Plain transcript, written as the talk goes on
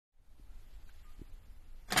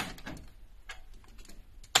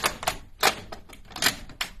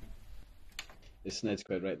as Snedds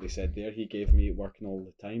quite rightly said there, he gave me Working All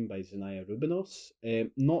the Time by Xenia Rubinos.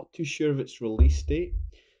 Not too sure of its release date.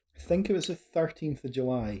 I think it was the 13th of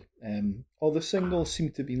July. All the singles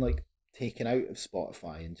seem to be like taken out of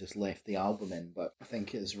Spotify and just left the album in, but I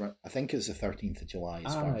think it was the 13th of July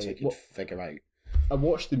as far as I Aye, could well, figure out. I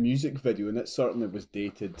watched the music video and it certainly was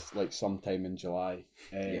dated like sometime in July.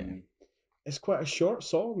 Yeah, It's quite a short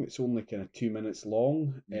song. It's only kind of 2 minutes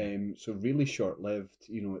long, yeah, so really short lived.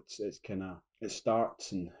 It's kind of it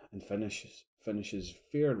starts and finishes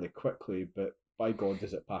fairly quickly, but by God,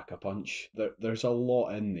 does it pack a punch? There's a lot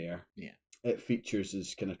in there. yeah. It features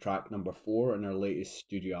as kind of track number four in her latest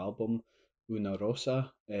studio album, Una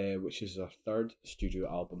Rosa, which is her third studio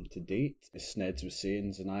album to date. As Snedds was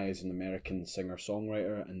saying, Zanaya is an American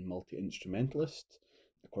singer-songwriter and multi-instrumentalist.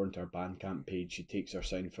 According to her Bandcamp page, she takes her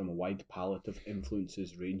sound from a wide palette of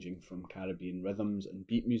influences ranging from Caribbean rhythms and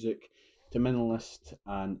beat music to minimalist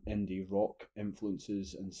and indie rock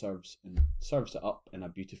influences and serves it up in a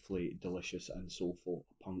beautifully delicious and soulful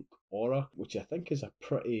punk aura, which I think is a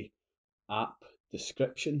pretty apt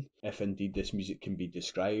description, if indeed this music can be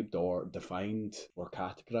described or defined or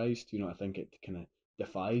categorized. I think it kind of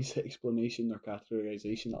defies explanation or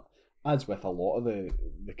categorization. As with a lot of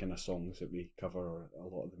the kind of songs that we cover or a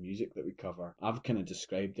lot of the music that we cover, I've kind of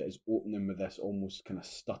described it as opening with this almost kind of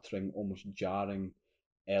stuttering, almost jarring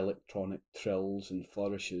electronic trills and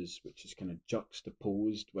flourishes, which is kind of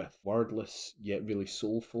juxtaposed with wordless yet really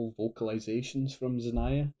soulful vocalizations from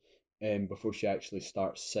Zanaya, before she actually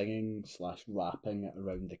starts singing slash rapping at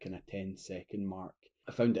around the kind of 10-second mark.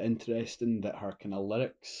 I found it interesting that her kind of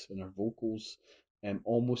lyrics and her vocals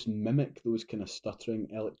almost mimic those kind of stuttering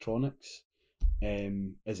electronics,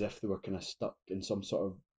 as if they were kind of stuck in some sort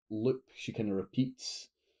of loop. She kind of repeats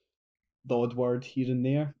the odd word here and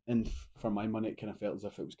there, and for my money, it kind of felt as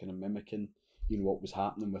if it was kind of mimicking, what was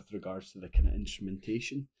happening with regards to the kind of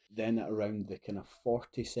instrumentation. Then at around the kind of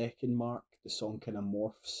 40-second mark, the song kind of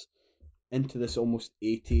morphs into this almost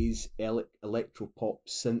 80s electro pop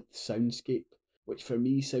synth soundscape, which for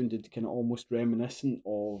me sounded kind of almost reminiscent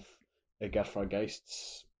of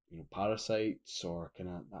Geist's, Parasites, or kind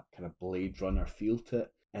of that kind of Blade Runner feel to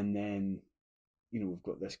it. And then, we've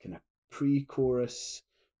got this kind of pre-chorus,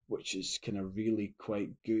 which is kind of really quite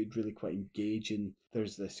good, really quite engaging.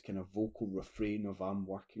 There's this kind of vocal refrain of "I'm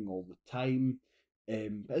working all the time."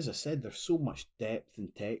 But as I said, there's so much depth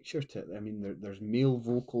and texture to it. I mean, there's male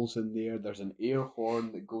vocals in there. There's an air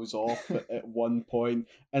horn that goes off at one point,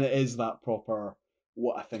 and it is that proper,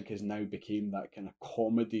 what I think has now became that kind of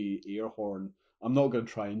comedy air horn. I'm not going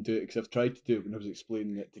to try and do it because I've tried to do it when I was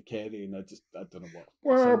explaining it to Kerry, and I don't know what I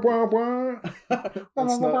Wah, sounded. wah, wah.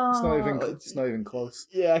 It's not even close.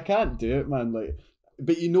 Yeah, I can't do it, man. Like,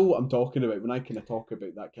 but you know what I'm talking about when I kind of talk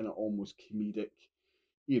about that kind of almost comedic,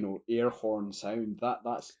 air horn sound.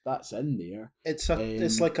 That's in there. Um,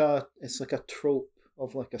 It's like a trope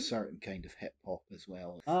of like a certain kind of hip hop as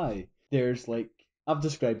well. aye, there's like I've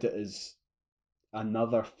described it as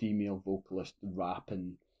another female vocalist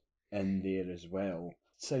rapping in there as well.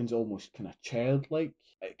 Sounds almost kind of childlike.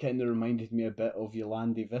 It kind of reminded me a bit of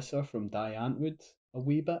Yolandi Visser from Die Antwoord, a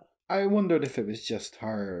wee bit. I wondered if it was just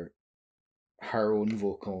her own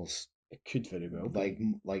vocals It could very well like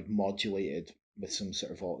be. like modulated with some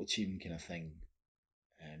sort of autotune kind of thing,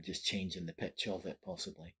 and just changing the pitch of it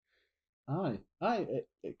possibly.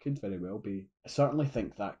 It could very well be. I certainly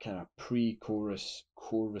think that kind of pre-chorus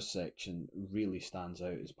chorus section really stands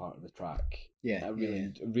out as part of the track. Yeah, I yeah,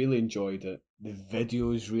 really enjoyed it. The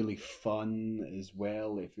video is really fun as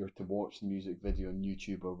well. If you're to watch the music video on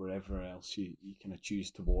YouTube or wherever else you kind of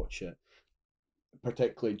choose to watch it,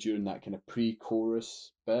 particularly during that kind of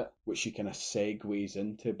pre-chorus bit, which she kind of segues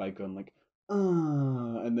into by going like,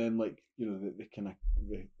 and then like the kind of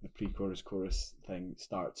the pre-chorus chorus thing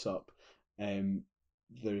starts up. Um,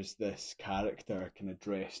 there's this character kind of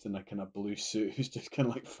dressed in a kind of blue suit who's just kind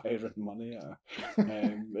of like firing money at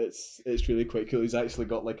her. It's really quite cool. He's actually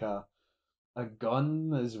got like a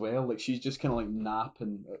gun as well. Like she's just kind of like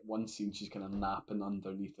napping at one scene. She's kind of napping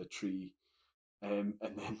underneath a tree, and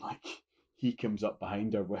then like he comes up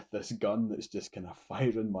behind her with this gun that's just kind of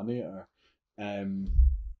firing money at her. Um,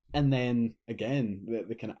 and then again,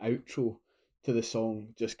 the kind of outro to the song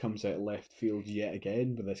just comes out of left field yet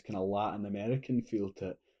again with this kind of Latin American feel to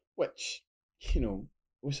it, which, you know,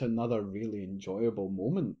 was another really enjoyable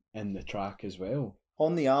moment in the track as well.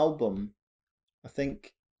 On the album, I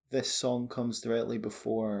think this song comes directly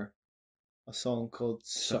before a song called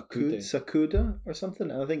Sakude. Sakuda or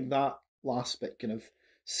something, and I think that last bit kind of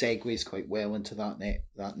segues quite well into that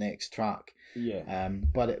next track. Yeah.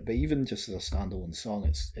 But even just as a standalone song,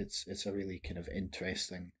 it's a really kind of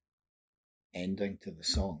interesting ending to the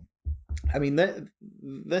song. I mean,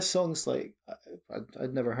 this song's like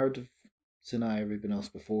I'd never heard of Xenia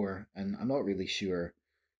Rubinos before, and I'm not really sure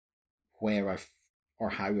where or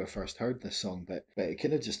how I first heard this song, but it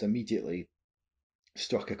kind of just immediately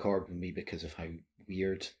struck a chord with me because of how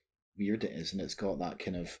weird weird it is, and it's got that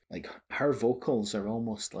kind of like her vocals are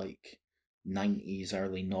almost like 90s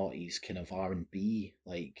early noughties kind of R&B,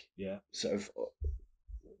 like Yeah. sort of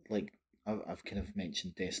like I've kind of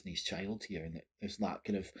mentioned Destiny's Child here, and there's that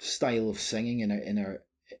kind of style of singing in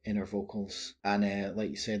her vocals, and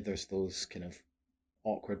like you said, there's those kind of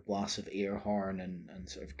awkward blasts of air horn and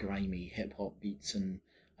sort of grimy hip hop beats and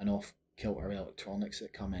off kilter electronics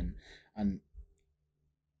that come in, and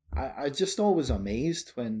I just always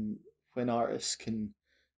amazed when artists can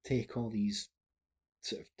take all these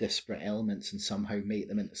sort of disparate elements and somehow make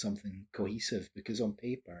them into something cohesive, because on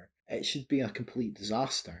paper it should be a complete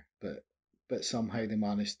disaster, but somehow they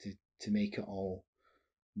managed to make it all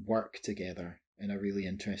work together in a really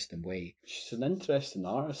interesting way. She's an interesting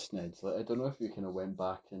artist, Snedds. Like, I don't know if you kind of went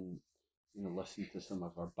back and listened to some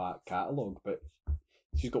of her back catalogue, but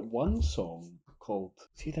she's got one song called,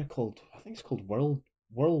 it's either called, I think it's called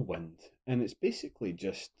Whirlwind, and it's basically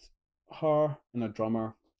just her and a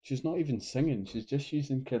drummer. She's not even singing, she's just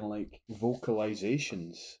using kind of like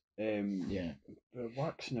vocalizations. Yeah. But it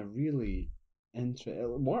works in a really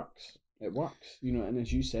it works. It works, and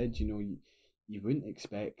as you said, you wouldn't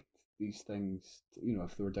expect these things,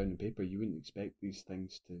 if they were down on paper, you wouldn't expect these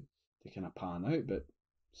things to kind of pan out, but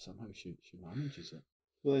somehow she manages it.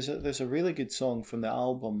 Well, there's a really good song from the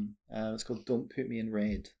album. It's called "Don't Put Me in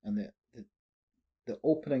Red," and the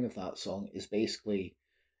opening of that song is basically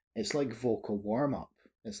it's like vocal warm up.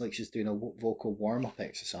 It's like she's doing a vocal warm up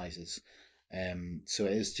exercises. So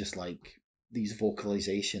it is just like these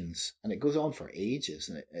vocalizations, and it goes on for ages,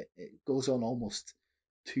 and it goes on almost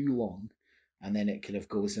too long, and then it kind of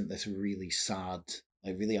goes into this really sad,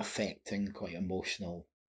 like really affecting, quite emotional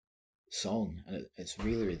song, and it's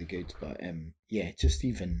really really good. But yeah, just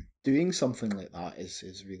even doing something like that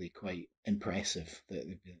is really quite impressive. That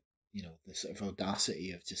the sort of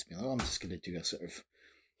audacity of just being like, oh, I'm just going to do a sort of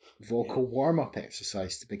Yeah. vocal warm up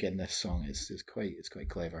exercise to begin this song is quite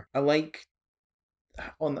clever. I like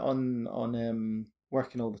on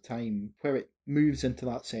working all the time where it moves into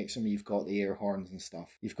that section where you've got the air horns and stuff.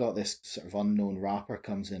 You've got this sort of unknown rapper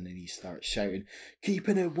comes in and he starts shouting,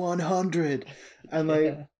 "Keeping it 100," and like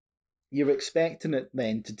Yeah. you're expecting it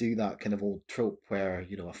then to do that kind of old trope where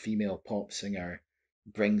a female pop singer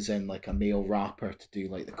brings in like a male rapper to do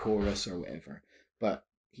like the chorus or whatever, but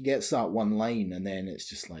he gets that one line and then it's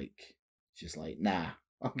just like she's like, nah,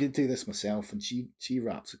 I'm gonna do this myself, and she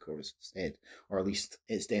raps the chorus instead, or at least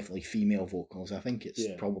it's definitely female vocals. I think it's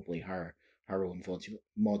Yeah. probably her own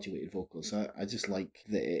modulated vocals. I just like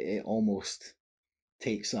that it almost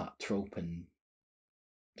takes that trope and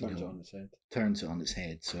you Turns it know on its head. turns it on its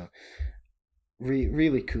head. So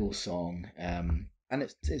really cool song. And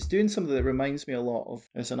it's doing something that reminds me a lot of.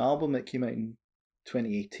 There's an album that came out in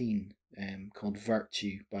 2018 called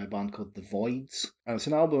Virtue by a band called The Voids. And it's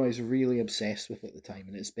an album I was really obsessed with at the time.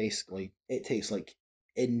 And it's basically, it takes like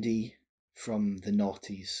indie from the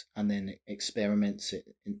noughties and then experiments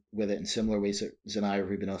with it in similar ways that Xenia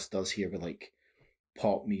Rubinos does here with like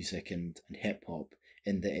pop music and hip hop,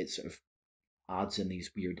 in that it sort of adds in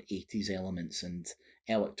these weird 80s elements and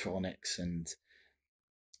electronics and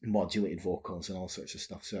modulated vocals and all sorts of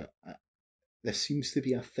stuff. So this seems to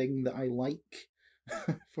be a thing that I like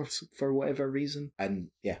for whatever reason. And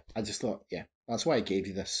yeah, I just thought, yeah, that's why I gave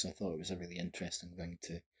you this. I thought it was a really interesting thing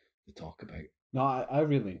to talk about. No, I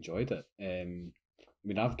really enjoyed it. I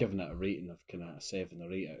mean, I've given it a rating of kind of a 7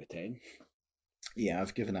 or 8 out of 10. Yeah,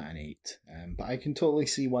 I've given it an 8, but I can totally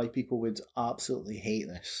see why people would absolutely hate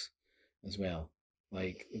this as well.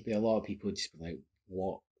 Like, there'd be a lot of people who'd just be like,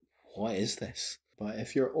 what is this? But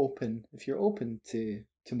if you're open to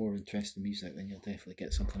more interesting music, then you'll definitely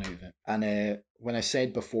get something out of it. And when I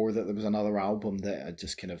said before that there was another album that I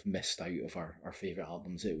just kind of missed out of our favorite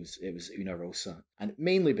albums, it was Una Rosa, and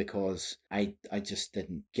mainly because I just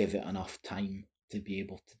didn't give it enough time to be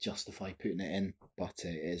able to justify putting it in. But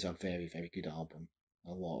it is a very very good album.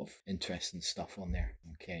 A lot of interesting stuff on there.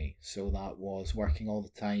 Okay, so that was Working All the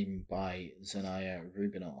Time by Xenia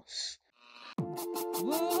Rubinos.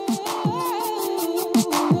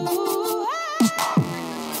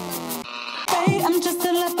 I'm just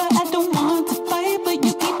a lover, I don't want to fight, but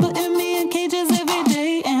you keep putting me in cages every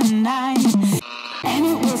day and night. And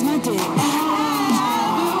it was my day. I've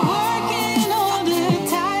been working all the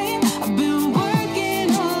time. I've been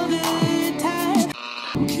working all the time.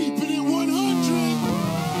 Keeping it 100.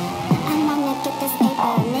 I'm gonna get this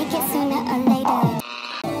paper, make it sooner or later.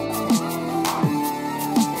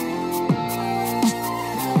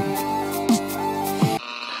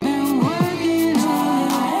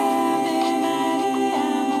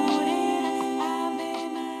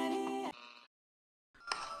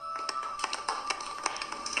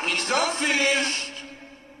 finished.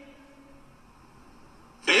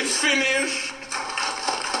 It's finished.